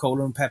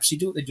Coca-Cola and Pepsi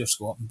do? They just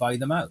go out and buy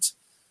them out.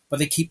 But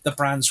they keep the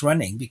brands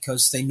running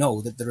because they know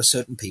that there are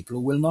certain people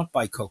who will not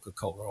buy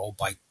Coca-Cola or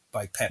buy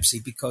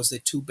Pepsi because they're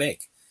too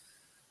big.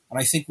 And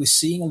I think we're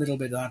seeing a little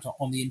bit of that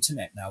on the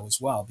internet now as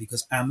well,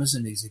 because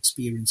Amazon is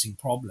experiencing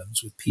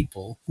problems with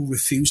people who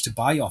refuse to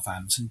buy off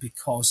Amazon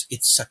because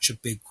it's such a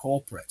big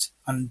corporate.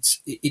 And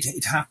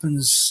it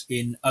happens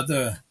in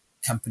other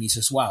companies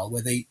as well,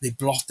 where they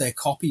blot their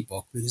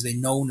copybook because they're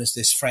known as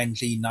this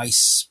friendly,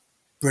 nice,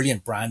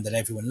 brilliant brand that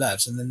everyone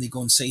loves. And then they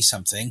go and say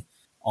something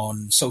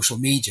on social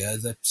media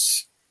that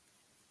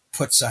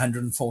puts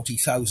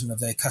 140,000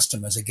 of their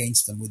customers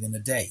against them within a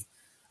day.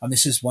 And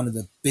this is one of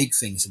the big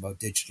things about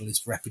digital,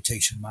 is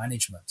reputation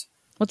management.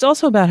 Well, it's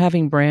also about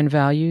having brand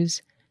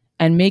values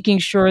and making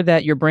sure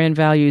that your brand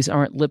values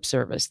aren't lip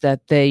service,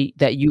 that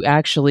you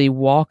actually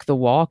walk the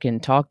walk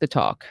and talk the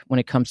talk when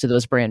it comes to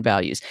those brand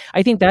values.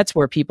 I think that's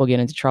where people get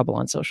into trouble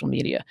on social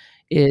media,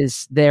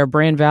 is their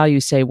brand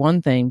values say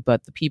one thing,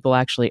 but the people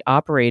actually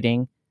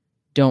operating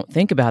don't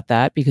think about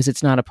that because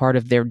it's not a part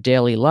of their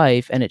daily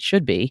life, and it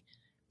should be.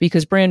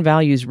 Because brand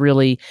values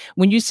really,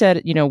 when you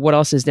said, what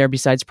else is there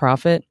besides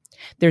profit?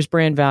 There's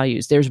brand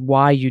values. There's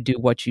why you do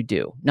what you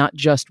do, not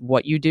just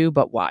what you do,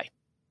 but why.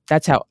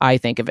 That's how I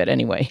think of it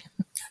anyway.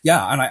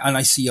 Yeah, and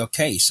I see your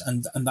case,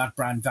 and that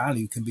brand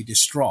value can be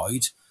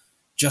destroyed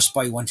just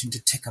by wanting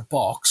to tick a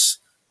box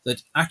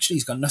that actually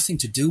has got nothing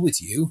to do with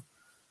you,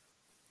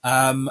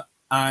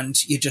 and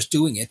you're just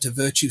doing it to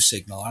virtue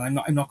signal. And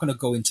I'm not going to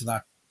go into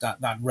that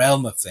that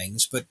realm of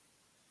things. But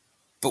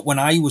when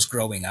I was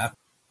growing up,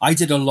 I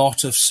did a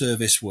lot of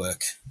service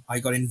work. I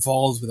got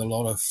involved with a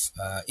lot of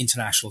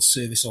international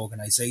service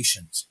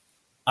organizations.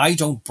 I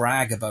don't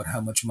brag about how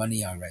much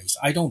money I raised.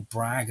 I don't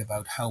brag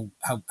about how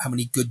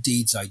many good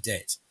deeds I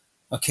did.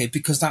 Okay,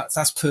 because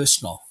that's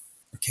personal.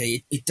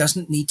 Okay, it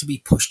doesn't need to be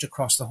pushed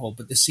across the whole,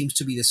 but there seems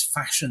to be this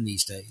fashion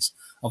these days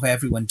of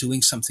everyone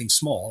doing something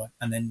small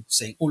and then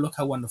saying, oh, look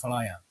how wonderful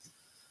I am.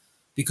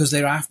 Because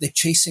they're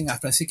chasing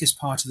after, I think it's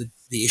part of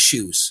the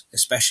issues,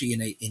 especially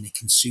in a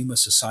consumer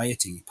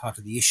society, part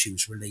of the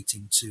issues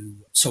relating to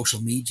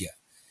social media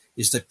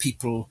is that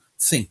people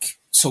think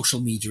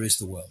social media is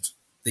the world.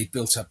 They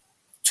built up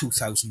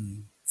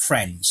 2,000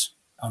 friends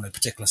on a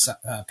particular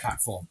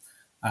platform,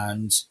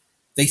 and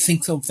they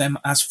think of them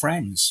as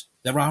friends.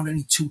 There are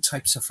only two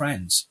types of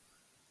friends.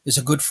 There's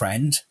a good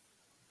friend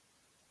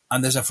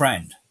and there's a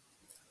friend.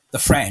 The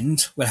friend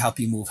will help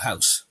you move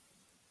house.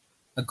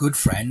 A good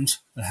friend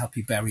will help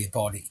you bury a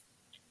body.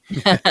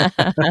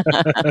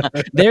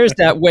 There's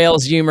that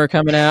Wales humor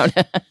coming out.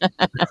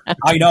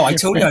 I know. I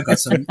told you I got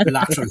some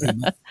lateral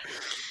humor.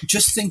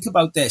 Just think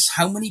about this.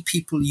 How many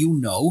people you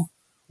know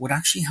would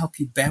actually help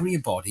you bury a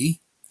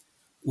body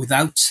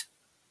without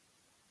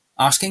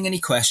asking any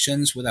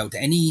questions, without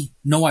any,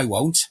 no, I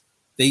won't.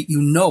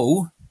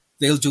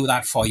 They'll do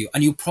that for you.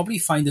 And you'll probably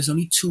find there's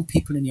only two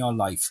people in your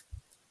life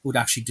who would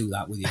actually do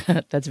that with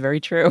you. That's very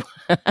true.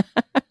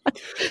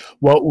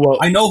 Well,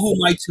 I know who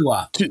my two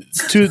are.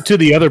 To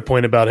the other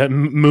point about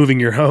moving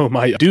your home,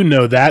 I do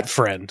know that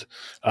friend.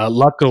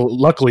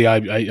 Luckily,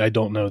 I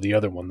don't know the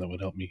other one that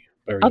would help me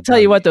bury. I'll tell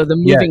you what, though, the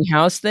moving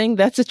house thing,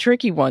 that's a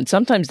tricky one.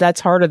 Sometimes that's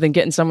harder than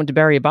getting someone to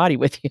bury a body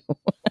with you.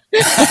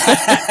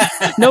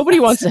 Nobody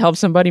wants to help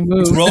somebody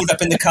move. It's rolled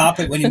up in the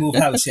carpet when you move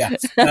house, yeah.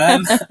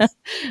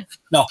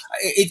 No,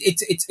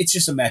 it's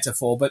just a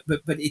metaphor, but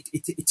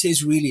it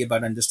is really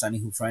about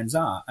understanding who friends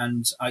are.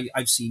 And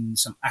I've seen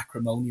some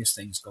acrimonious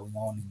things going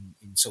on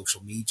in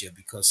social media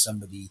because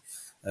somebody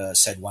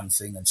said one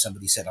thing and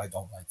somebody said, I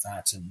don't like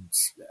that. And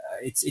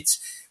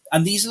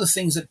and these are the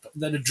things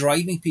that are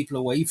driving people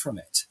away from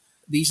it.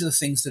 These are the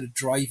things that are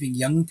driving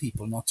young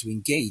people not to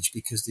engage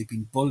because they've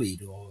been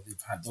bullied or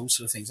they've had those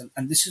sort of things.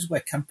 And this is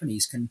where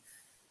companies can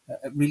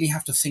really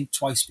have to think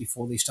twice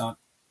before they start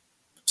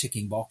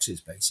ticking boxes,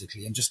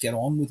 basically, and just get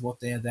on with what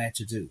they're there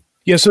to do.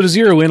 Yeah. So to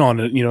zero in on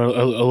it, a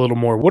little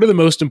more, what are the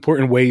most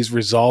important ways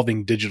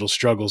resolving digital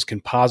struggles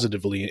can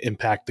positively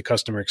impact the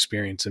customer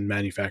experience in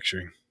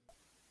manufacturing?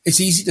 It's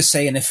easy to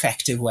say an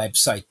effective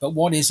website, but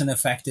what is an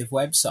effective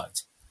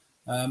website?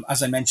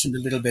 As I mentioned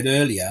a little bit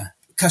earlier,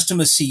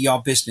 customers see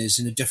your business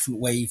in a different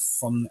way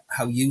from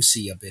how you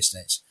see your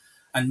business.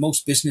 And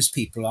most business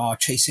people are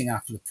chasing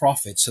after the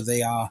profit. So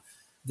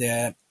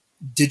their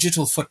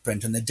digital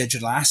footprint and their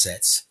digital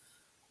assets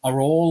are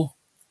all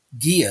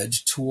geared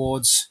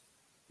towards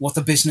what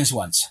the business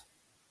wants,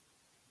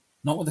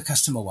 not what the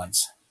customer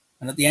wants.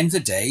 And at the end of the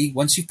day,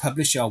 once you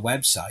publish your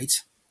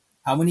website,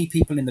 how many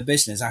people in the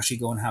business actually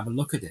go and have a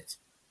look at it?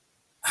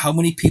 How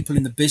many people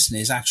in the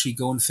business actually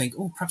go and think,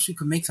 oh, perhaps we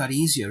could make that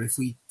easier if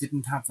we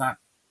didn't have that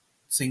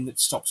thing that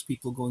stops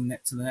people going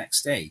to the next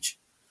stage?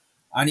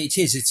 And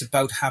it's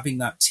about having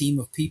that team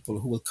of people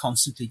who will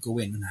constantly go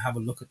in and have a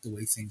look at the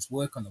way things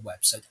work on the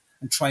website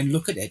and try and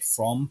look at it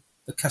from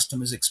the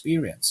customer's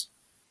experience.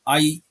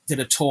 I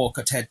did a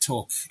TED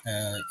talk,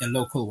 a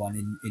local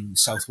one in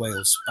South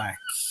Wales back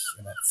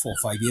about 4 or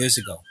 5 years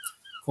ago,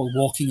 called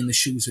Walking in the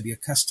Shoes of Your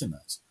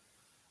Customers.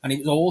 And it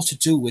was all to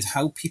do with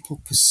how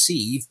people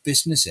perceive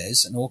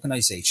businesses and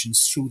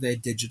organizations through their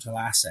digital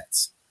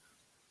assets.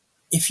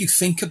 If you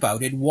think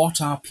about it, what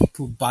are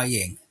people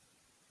buying?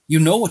 You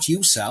know what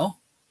you sell,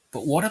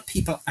 but what are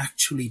people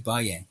actually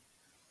buying?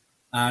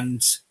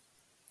 And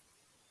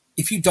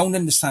if you don't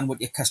understand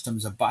what your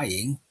customers are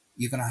buying,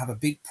 you're going to have a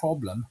big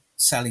problem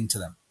selling to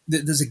them.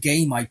 There's a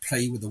game I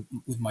play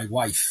with my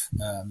wife.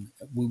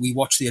 We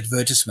watch the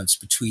advertisements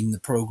between the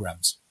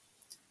programs.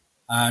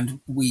 And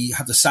we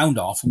have the sound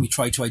off and we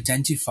try to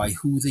identify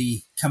who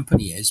the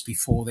company is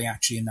before they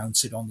actually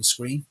announce it on the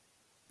screen.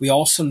 We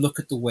also look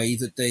at the way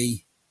that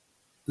they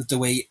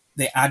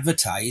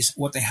advertise,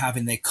 what they have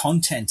in their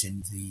content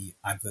in the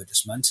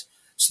advertisement,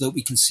 so that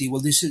we can see,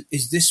 well,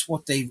 is this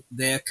what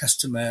their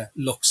customer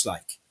looks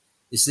like?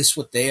 Is this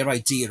what their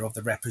idea of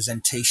the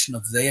representation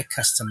of their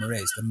customer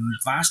is? The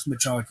vast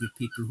majority of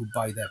people who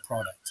buy their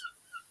product.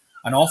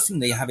 And often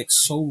they have it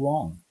so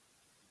wrong.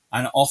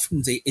 And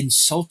often they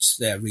insult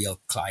their real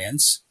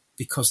clients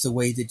because the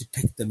way they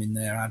depict them in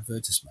their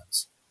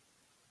advertisements.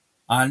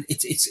 And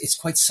it's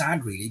quite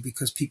sad, really,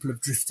 because people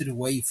have drifted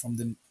away from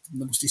the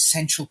most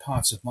essential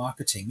parts of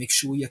marketing. Make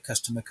sure your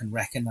customer can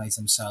recognize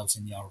themselves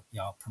in your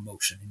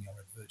promotion, in your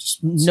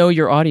advertisements. Know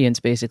your audience,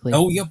 basically.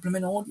 Know your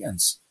blooming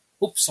audience.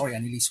 Oops, sorry, I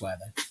nearly swear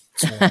then.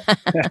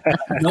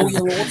 Know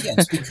your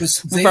audience,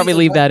 because we'll probably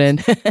leave that in.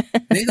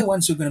 They're the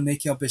ones who are going to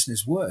make your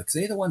business work.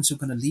 They're the ones who are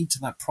going to lead to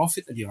that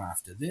profit that you're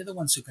after. They're the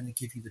ones who are going to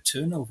give you the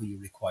turnover you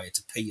require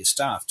to pay your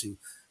staff, to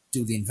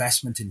do the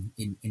investment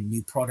in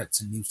new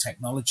products and new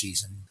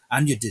technologies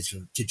and your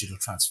digital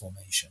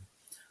transformation.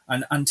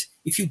 And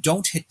if you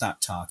don't hit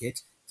that target,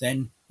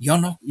 then you're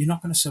not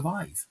going to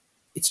survive.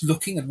 It's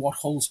looking at what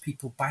holds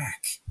people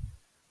back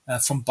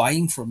from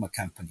buying from a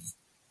company.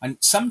 And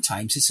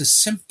sometimes it's as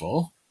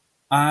simple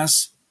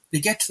as they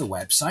get to the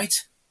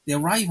website, they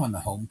arrive on the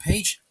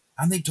homepage,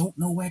 and they don't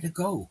know where to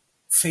go.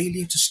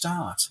 Failure to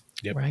start.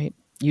 Yep. Right.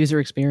 User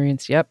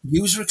experience. Yep.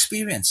 User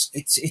experience.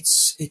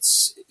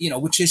 It's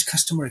which is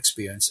customer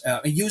experience.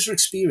 A user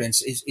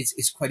experience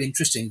is quite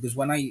interesting because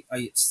when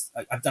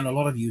I've done a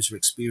lot of user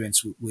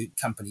experience with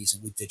companies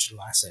and with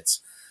digital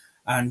assets.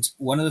 And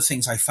one of the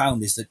things I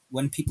found is that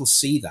when people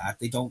see that,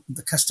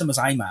 the customers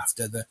I'm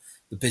after, the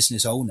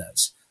business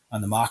owners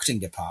and the marketing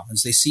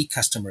departments, they see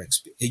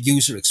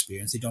user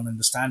experience, they don't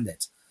understand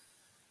it.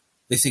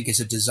 They think it's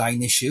a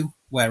design issue.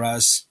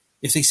 Whereas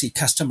if they see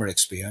customer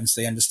experience,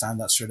 they understand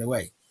that straight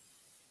away.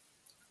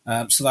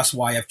 So that's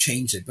why I've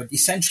changed it. But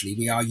essentially,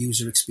 we are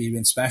user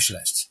experience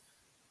specialists.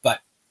 But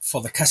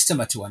for the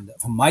customer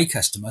for my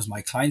customers,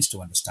 my clients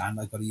to understand,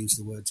 I've got to use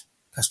the word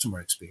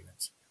customer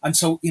experience. And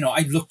so,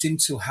 I've looked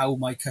into how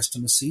my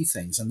customers see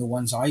things and the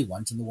ones I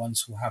want and the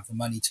ones who have the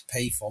money to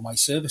pay for my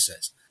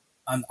services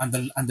and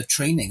the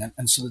training.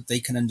 And so that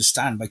they can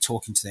understand by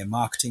talking to their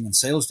marketing and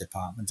sales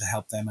department to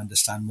help them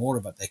understand more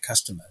about their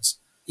customers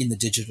in the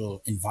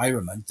digital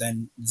environment,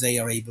 then they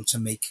are able to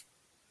make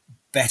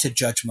better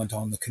judgment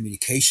on the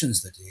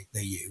communications that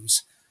they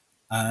use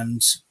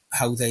and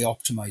how they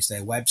optimize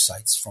their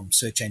websites from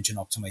search engine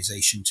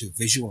optimization to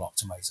visual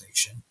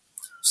optimization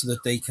so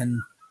that they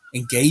can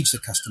engage the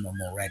customer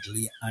more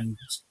readily and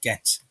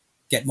get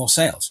more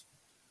sales.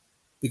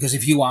 Because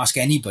if you ask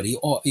anybody,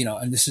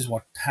 and this is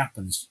what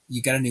happens,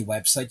 you get a new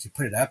website, you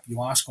put it up,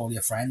 you ask all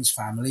your friends,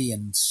 family,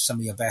 and some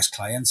of your best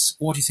clients,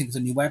 what do you think of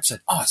the new website?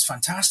 Oh, it's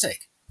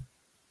fantastic.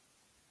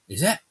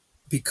 Is it?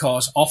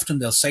 Because often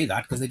they'll say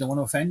that because they don't want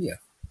to offend you.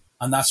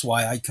 And that's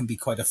why I can be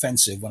quite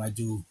offensive when I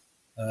do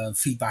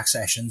feedback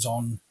sessions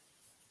on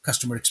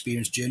customer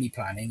experience journey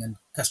planning and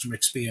customer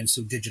experience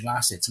through digital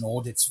assets and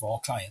audits for our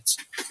clients.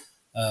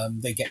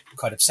 They get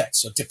quite upset.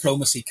 So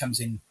diplomacy comes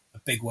in a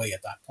big way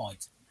at that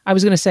point. I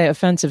was going to say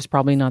offensive is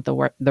probably not the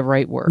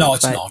right word. No,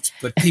 it's not.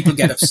 But people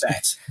get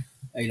upset,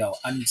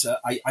 and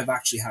I've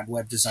actually had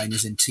web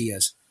designers in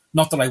tears.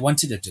 Not that I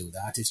wanted to do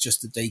that. It's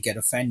just that they get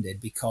offended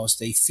because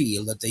they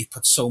feel that they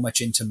put so much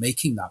into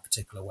making that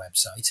particular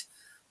website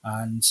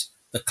and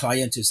the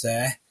client is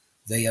there,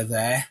 they are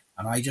there.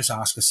 And I just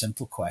ask a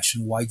simple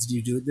question. Why did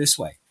you do it this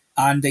way?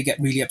 And they get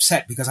really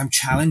upset because I'm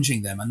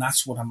challenging them. And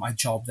that's what my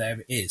job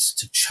there is,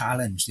 to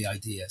challenge the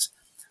ideas.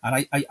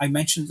 And I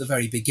mentioned at the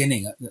very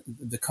beginning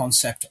the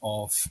concept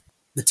of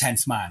the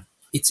 10th man.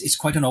 It's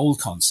quite an old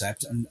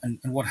concept. And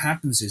what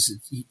happens is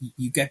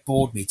you get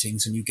board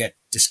meetings and you get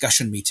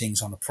discussion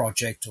meetings on a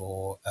project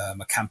or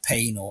a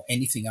campaign or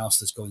anything else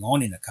that's going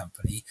on in a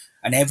company.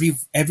 And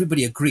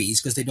everybody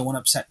agrees because they don't want to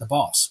upset the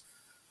boss.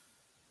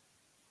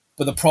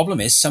 But the problem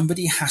is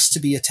somebody has to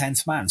be a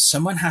 10th man.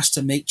 Someone has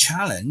to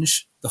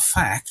challenge the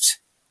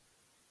fact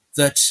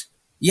that,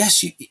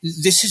 yes,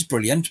 this is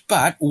brilliant,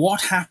 but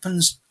what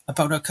happens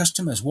about our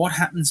customers? What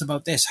happens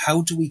about this?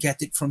 How do we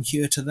get it from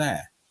here to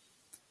there?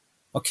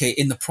 Okay,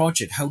 in the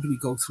project, how do we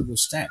go through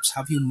those steps?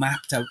 Have you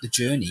mapped out the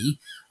journey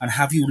and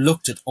have you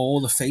looked at all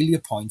the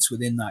failure points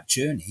within that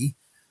journey?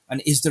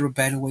 And is there a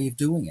better way of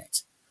doing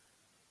it?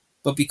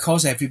 But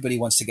because everybody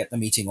wants to get the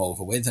meeting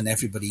over with and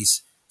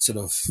everybody's sort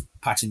of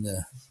patting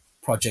the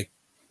project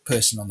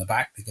person on the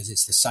back because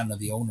it's the son of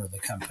the owner of the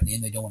company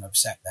and they don't want to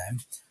upset them,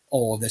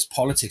 or there's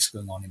politics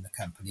going on in the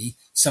company,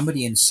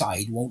 somebody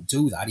inside won't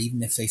do that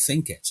even if they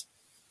think it.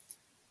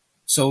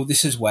 So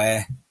this is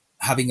where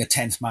having a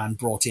 10th man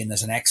brought in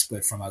as an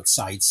expert from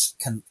outside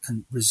can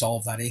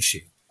resolve that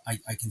issue. I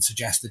can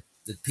suggest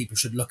that people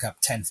should look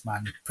up 10th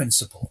man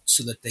principle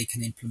so that they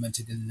can implement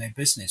it in their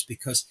business.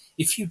 Because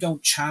if you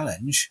don't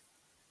challenge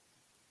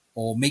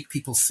or make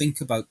people think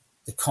about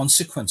the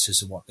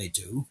consequences of what they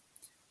do,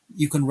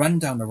 you can run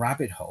down a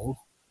rabbit hole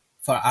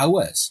for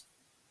hours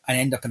and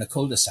end up in a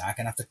cul-de-sac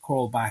and have to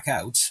crawl back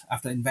out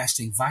after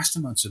investing vast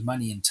amounts of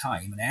money and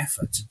time and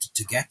effort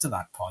to get to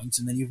that point.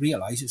 And then you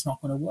realize it's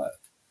not going to work.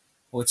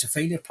 Or it's a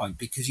failure point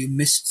because you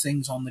missed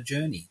things on the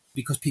journey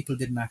because people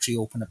didn't actually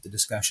open up the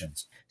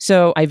discussions.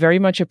 So I very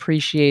much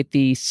appreciate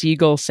the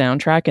Seagull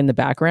soundtrack in the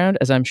background,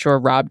 as I'm sure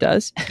Rob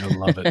does. I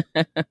love it.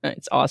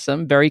 It's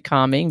awesome. Very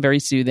calming, very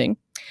soothing.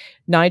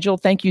 Nigel,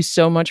 thank you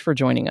so much for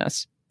joining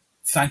us.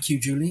 Thank you,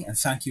 Julie, and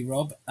thank you,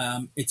 Rob.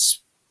 It's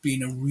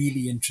been a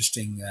really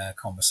interesting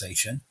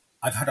conversation.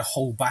 I've had to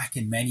hold back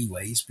in many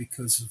ways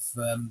because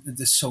of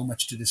there's so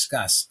much to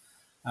discuss.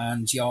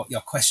 And your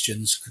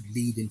questions could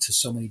lead into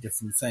so many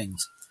different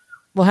things.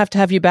 We'll have to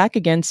have you back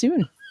again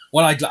soon.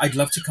 Well, I'd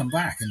love to come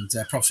back and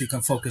perhaps we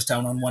can focus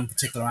down on one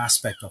particular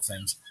aspect of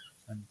things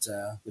and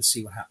we'll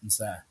see what happens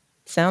there.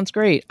 Sounds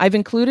great. I've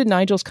included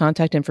Nigel's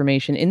contact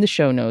information in the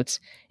show notes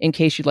in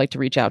case you'd like to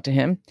reach out to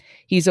him.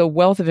 He's a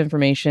wealth of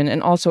information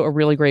and also a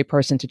really great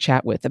person to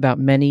chat with about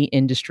many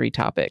industry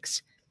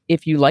topics.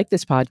 If you like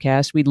this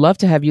podcast, we'd love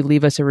to have you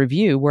leave us a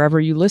review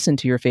wherever you listen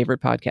to your favorite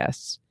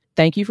podcasts.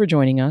 Thank you for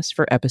joining us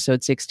for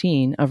episode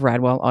 16 of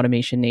Radwell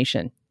Automation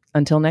Nation.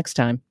 Until next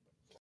time.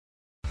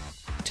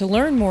 To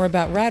learn more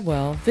about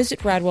Radwell, visit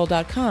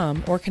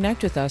radwell.com or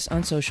connect with us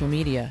on social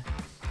media.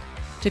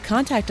 To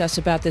contact us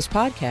about this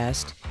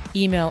podcast,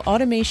 email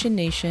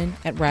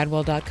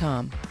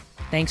automationnation@radwell.com.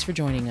 Thanks for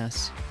joining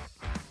us.